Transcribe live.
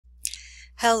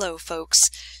Hello folks.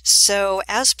 So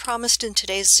as promised in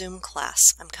today's Zoom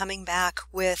class, I'm coming back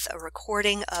with a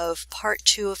recording of part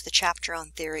 2 of the chapter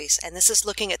on theories, and this is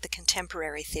looking at the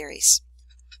contemporary theories.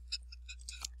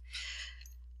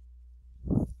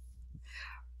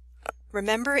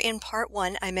 Remember in part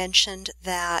 1 I mentioned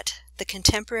that the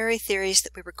contemporary theories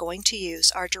that we were going to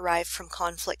use are derived from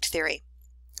conflict theory,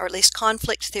 or at least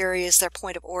conflict theory is their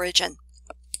point of origin.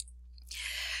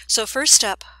 So first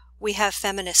up, we have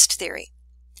feminist theory.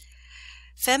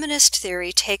 Feminist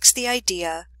theory takes the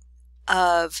idea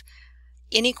of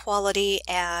inequality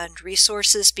and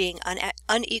resources being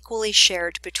unequally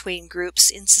shared between groups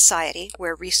in society,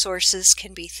 where resources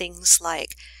can be things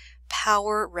like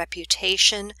power,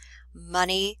 reputation,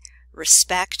 money,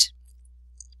 respect.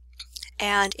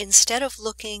 And instead of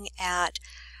looking at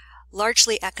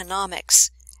largely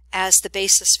economics as the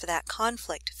basis for that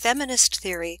conflict, feminist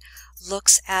theory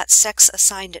looks at sex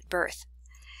assigned at birth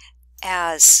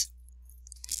as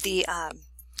the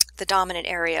dominant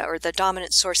area or the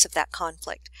dominant source of that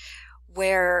conflict,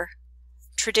 where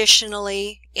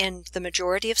traditionally in the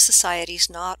majority of societies,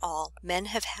 not all, men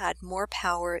have had more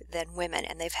power than women,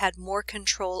 and they've had more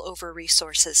control over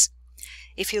resources.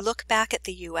 If you look back at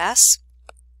the US,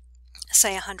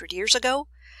 say 100 years ago,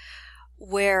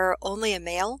 where only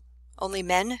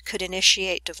men could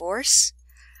initiate divorce,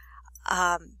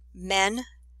 men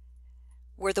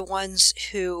were the ones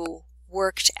who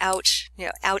worked out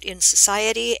in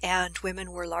society, and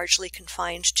women were largely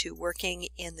confined to working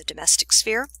in the domestic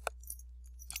sphere,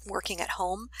 working at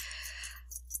home.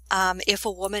 If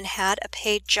a woman had a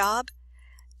paid job,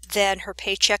 then her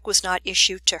paycheck was not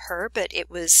issued to her, but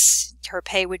her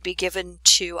pay would be given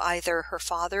to either her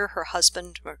father, her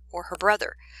husband, or her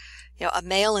brother. A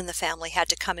male in the family had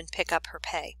to come and pick up her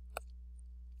pay.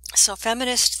 So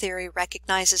feminist theory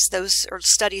recognizes those, or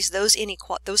studies those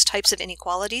types of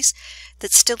inequalities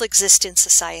that still exist in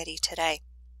society today.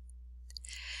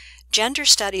 Gender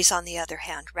studies, on the other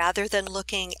hand, rather than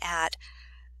looking at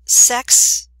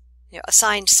sex,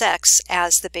 assigned sex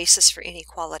as the basis for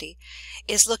inequality,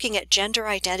 is looking at gender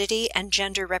identity and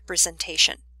gender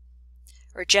representation,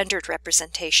 or gendered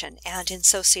representation. And in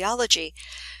sociology,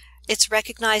 it's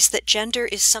recognized that gender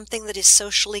is something that is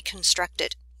socially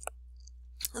constructed.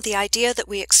 The idea that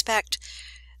we expect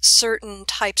certain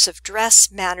types of dress,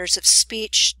 manners of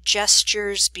speech,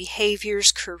 gestures,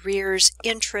 behaviors, careers,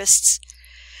 interests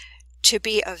to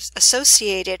be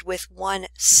associated with one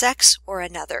sex or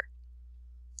another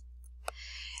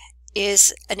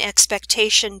is an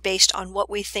expectation based on what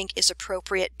we think is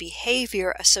appropriate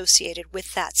behavior associated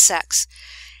with that sex.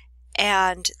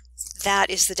 And that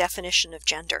is the definition of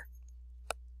gender.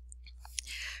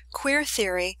 Queer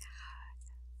theory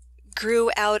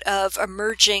grew out of a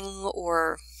merging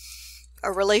or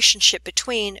a relationship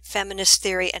between feminist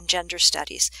theory and gender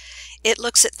studies. It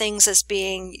looks at things as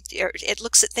being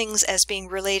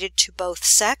related to both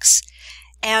sex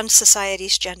and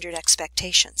society's gendered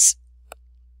expectations.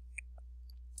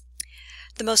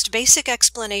 The most basic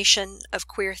explanation of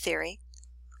queer theory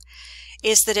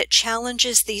is that it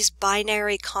challenges these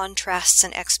binary contrasts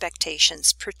and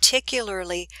expectations,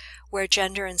 particularly where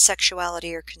gender and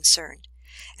sexuality are concerned.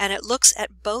 And it looks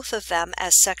at both of them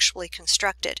as sexually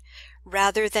constructed,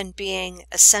 rather than being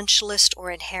essentialist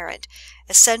or inherent.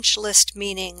 Essentialist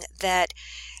meaning that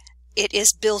it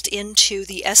is built into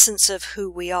the essence of who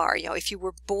we are. If you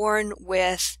were born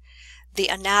with the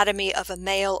anatomy of a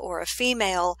male or a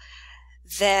female,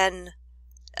 then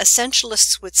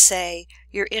essentialists would say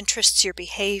your interests, your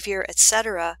behavior,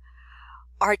 etc.,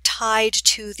 are tied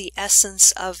to the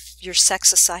essence of your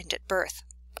sex assigned at birth.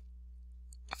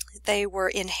 They were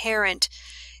inherent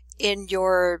in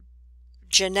your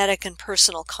genetic and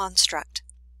personal construct.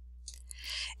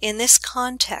 In this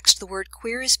context, the word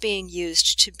queer is being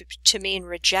used to mean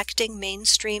rejecting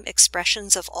mainstream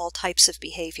expressions of all types of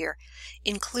behavior,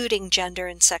 including gender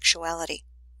and sexuality.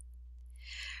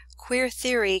 Queer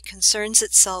theory concerns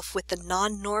itself with the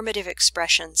non-normative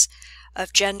expressions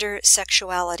of gender,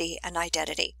 sexuality, and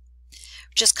identity,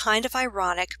 which is kind of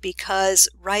ironic because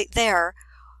right there,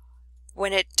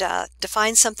 when it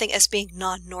defines something as being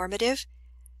non-normative,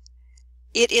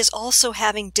 it is also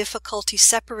having difficulty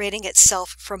separating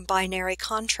itself from binary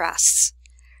contrasts,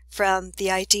 from the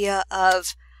idea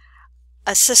of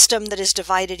a system that is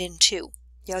divided in two.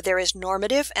 There is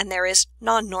normative and there is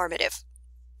non-normative.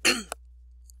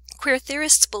 Queer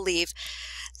theorists believe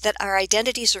that our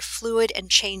identities are fluid and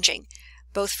changing,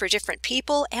 both for different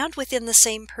people and within the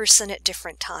same person at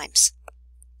different times.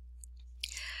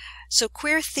 So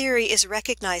queer theory is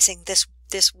recognizing this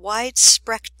wide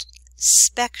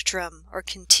spectrum or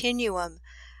continuum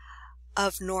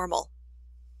of normal.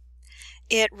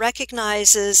 it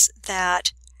recognizes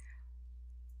that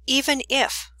even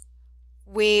if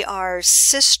we are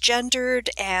cisgendered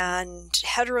and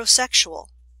heterosexual,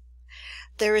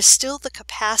 there is still the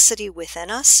capacity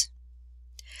within us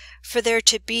for there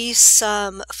to be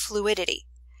some fluidity.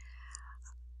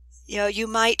 You know, you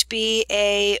might be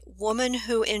a woman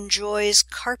who enjoys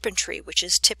carpentry, which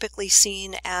is typically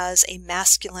seen as a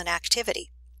masculine activity.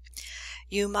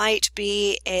 You might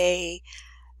be a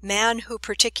man who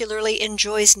particularly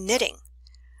enjoys knitting,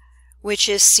 which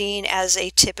is seen as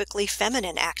a typically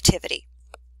feminine activity.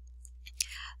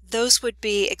 Those would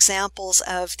be examples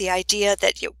of the idea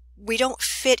that we don't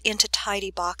fit into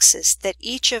tidy boxes, that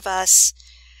each of us,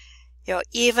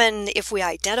 even if we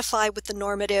identify with the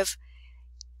normative,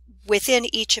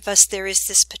 within each of us there is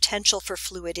this potential for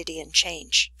fluidity and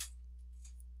change.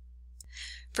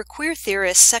 For queer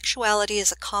theorists, sexuality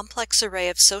is a complex array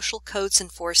of social codes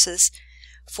and forces,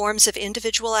 forms of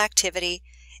individual activity,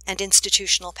 and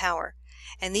institutional power.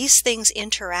 And these things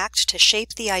interact to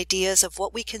shape the ideas of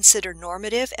what we consider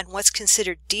normative and what's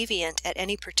considered deviant at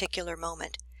any particular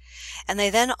moment. And they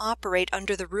then operate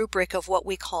under the rubric of what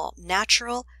we call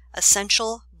natural,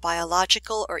 essential,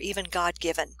 biological, or even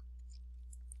God-given.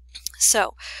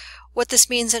 So, what this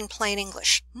means in plain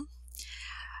English.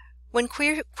 When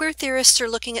queer theorists are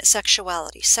looking at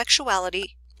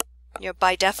sexuality,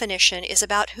 by definition, is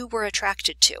about who we're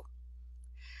attracted to,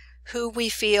 who we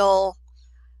feel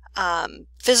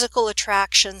physical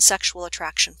attraction, sexual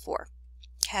attraction for.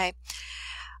 Okay?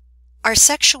 Our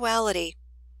sexuality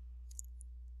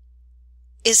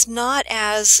is not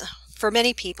as, for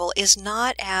many people, is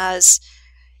not as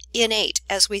innate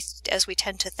as we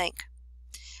tend to think.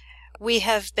 We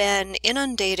have been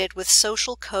inundated with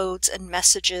social codes and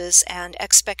messages and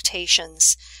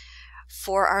expectations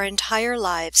for our entire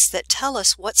lives that tell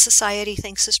us what society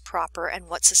thinks is proper and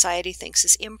what society thinks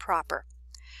is improper.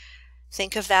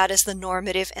 Think of that as the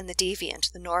normative and the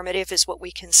deviant. The normative is what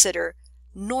we consider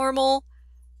normal,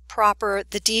 proper.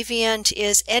 The deviant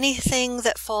is anything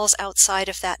that falls outside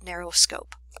of that narrow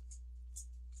scope.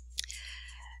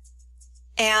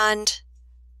 And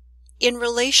in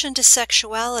relation to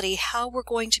sexuality, how we're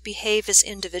going to behave as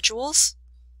individuals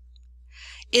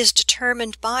is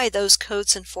determined by those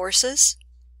codes and forces,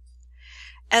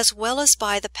 as well as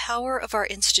by the power of our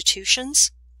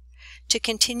institutions to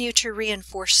continue to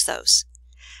reinforce those.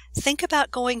 Think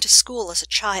about going to school as a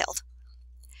child.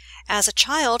 As a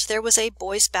child, there was a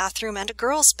boys' bathroom and a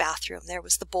girls' bathroom. There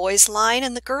was the boys' line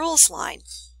and the girls' line.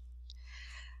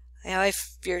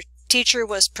 If your teacher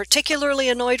was particularly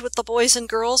annoyed with the boys and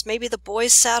girls, maybe the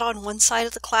boys sat on one side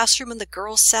of the classroom and the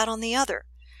girls sat on the other.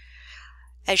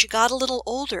 As you got a little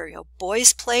older,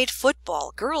 boys played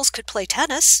football, girls could play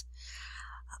tennis.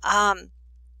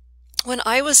 When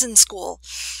I was in school,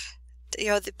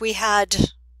 we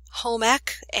had home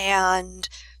ec and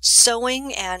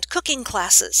sewing and cooking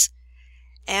classes,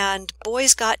 and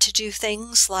boys got to do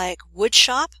things like wood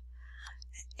shop,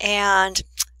 and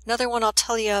another one I'll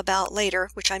tell you about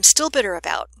later, which I'm still bitter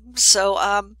about.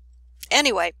 So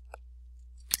anyway,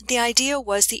 the idea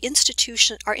was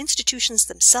our institutions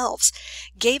themselves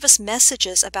gave us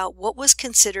messages about what was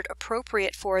considered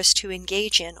appropriate for us to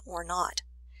engage in or not.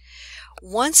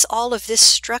 Once all of this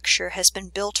structure has been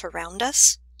built around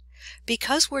us,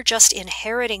 because we're just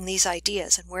inheriting these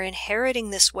ideas and we're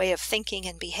inheriting this way of thinking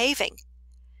and behaving,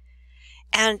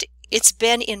 and it's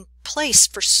been in place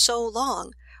for so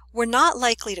long, we're not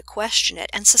likely to question it.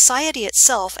 And society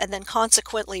itself, and then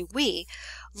consequently we,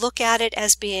 look at it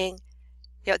as being,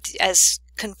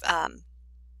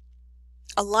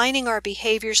 aligning our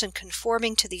behaviors and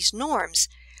conforming to these norms.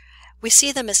 We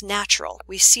see them as natural.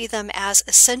 We see them as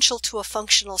essential to a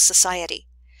functional society.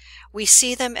 We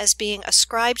see them as being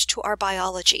ascribed to our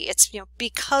biology. It's,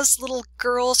 because little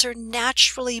girls are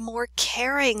naturally more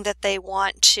caring that they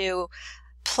want to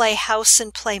play house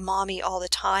and play mommy all the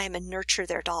time and nurture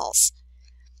their dolls.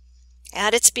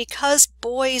 And it's because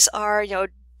boys are,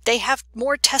 they have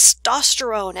more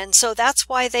testosterone, and so that's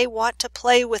why they want to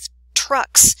play with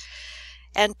trucks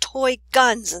and toy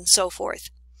guns and so forth.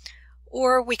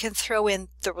 Or we can throw in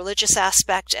the religious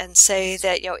aspect and say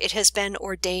that, it has been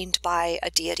ordained by a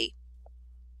deity.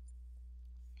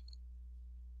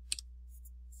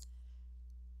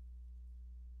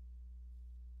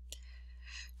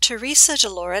 Teresa de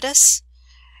Lauretis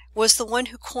was the one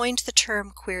who coined the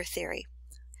term queer theory.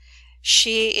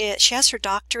 She has her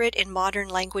doctorate in modern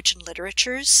language and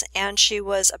literatures, and she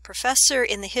was a professor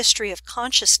in the history of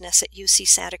consciousness at UC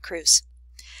Santa Cruz.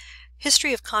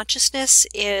 History of consciousness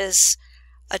is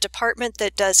a department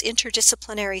that does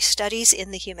interdisciplinary studies in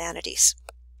the humanities.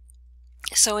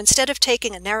 So instead of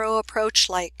taking a narrow approach,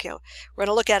 like, we're going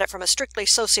to look at it from a strictly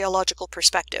sociological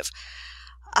perspective,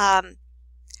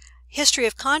 history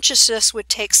of consciousness would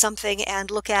take something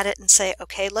and look at it and say,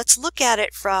 okay, let's look at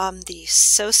it from the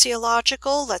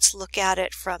sociological, let's look at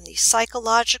it from the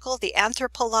psychological, the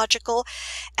anthropological,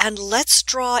 and let's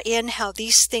draw in how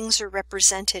these things are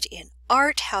represented in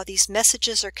art, how these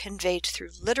messages are conveyed through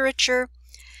literature,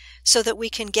 so that we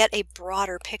can get a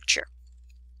broader picture.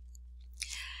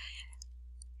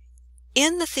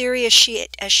 In the theory as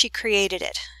she created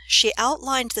it, she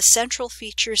outlined the central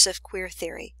features of queer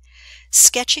theory,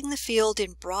 sketching the field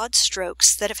in broad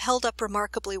strokes that have held up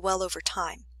remarkably well over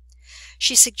time.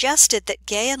 She suggested that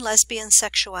gay and lesbian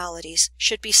sexualities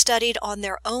should be studied on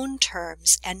their own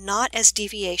terms and not as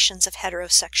deviations of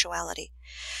heterosexuality.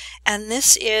 And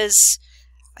this is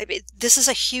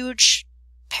a huge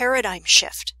paradigm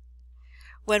shift.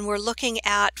 When we're looking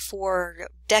at, for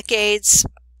decades,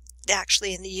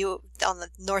 actually on the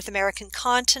North American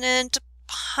continent,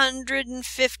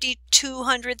 150,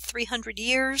 200, 300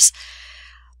 years,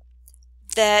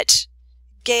 that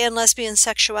gay and lesbian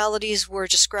sexualities were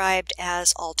described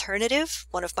as alternative.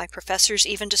 One of my professors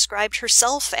even described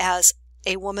herself as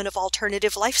a woman of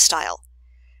alternative lifestyle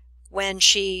when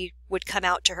she would come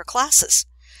out to her classes.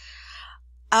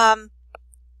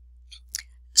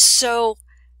 So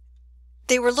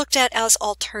they were looked at as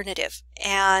alternative.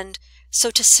 And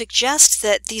so to suggest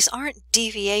that these aren't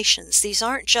deviations, these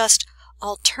aren't just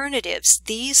alternatives,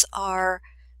 these are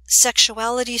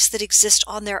sexualities that exist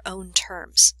on their own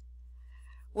terms,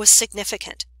 was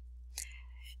significant.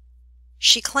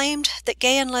 She claimed that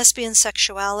gay and lesbian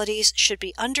sexualities should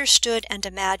be understood and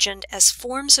imagined as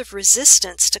forms of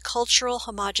resistance to cultural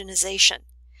homogenization,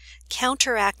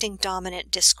 counteracting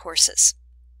dominant discourses.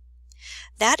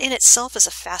 That in itself is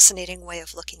a fascinating way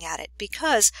of looking at it,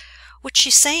 because what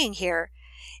she's saying here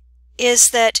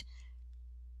is that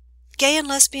gay and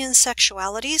lesbian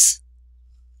sexualities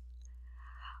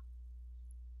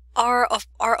are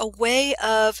a way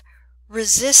of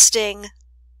resisting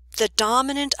the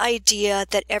dominant idea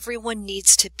that everyone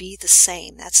needs to be the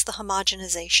same. That's the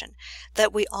homogenization,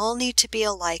 that we all need to be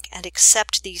alike and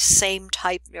accept these same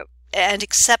and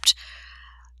accept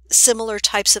similar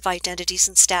types of identities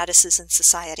and statuses in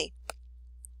society.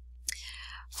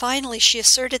 Finally, she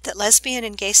asserted that lesbian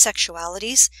and gay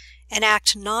sexualities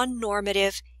enact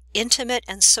non-normative, intimate,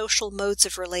 and social modes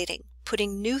of relating,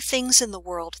 putting new things in the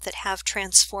world that have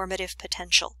transformative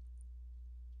potential.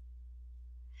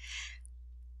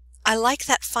 I like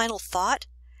that final thought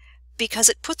because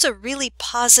it puts a really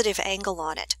positive angle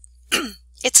on it.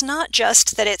 It's not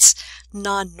just that it's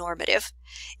non-normative.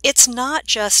 It's not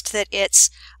just that it's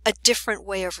a different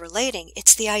way of relating.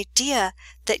 It's the idea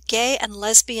that gay and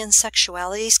lesbian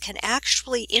sexualities can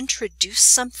actually introduce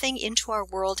something into our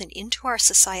world and into our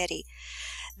society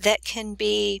that can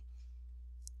be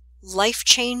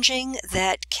life-changing,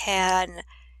 that can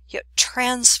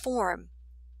transform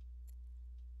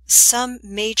some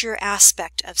major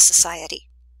aspect of society.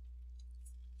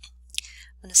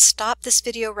 I'm going to stop this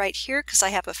video right here because I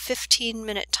have a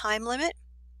 15-minute time limit,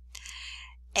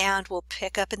 and we'll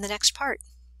pick up in the next part.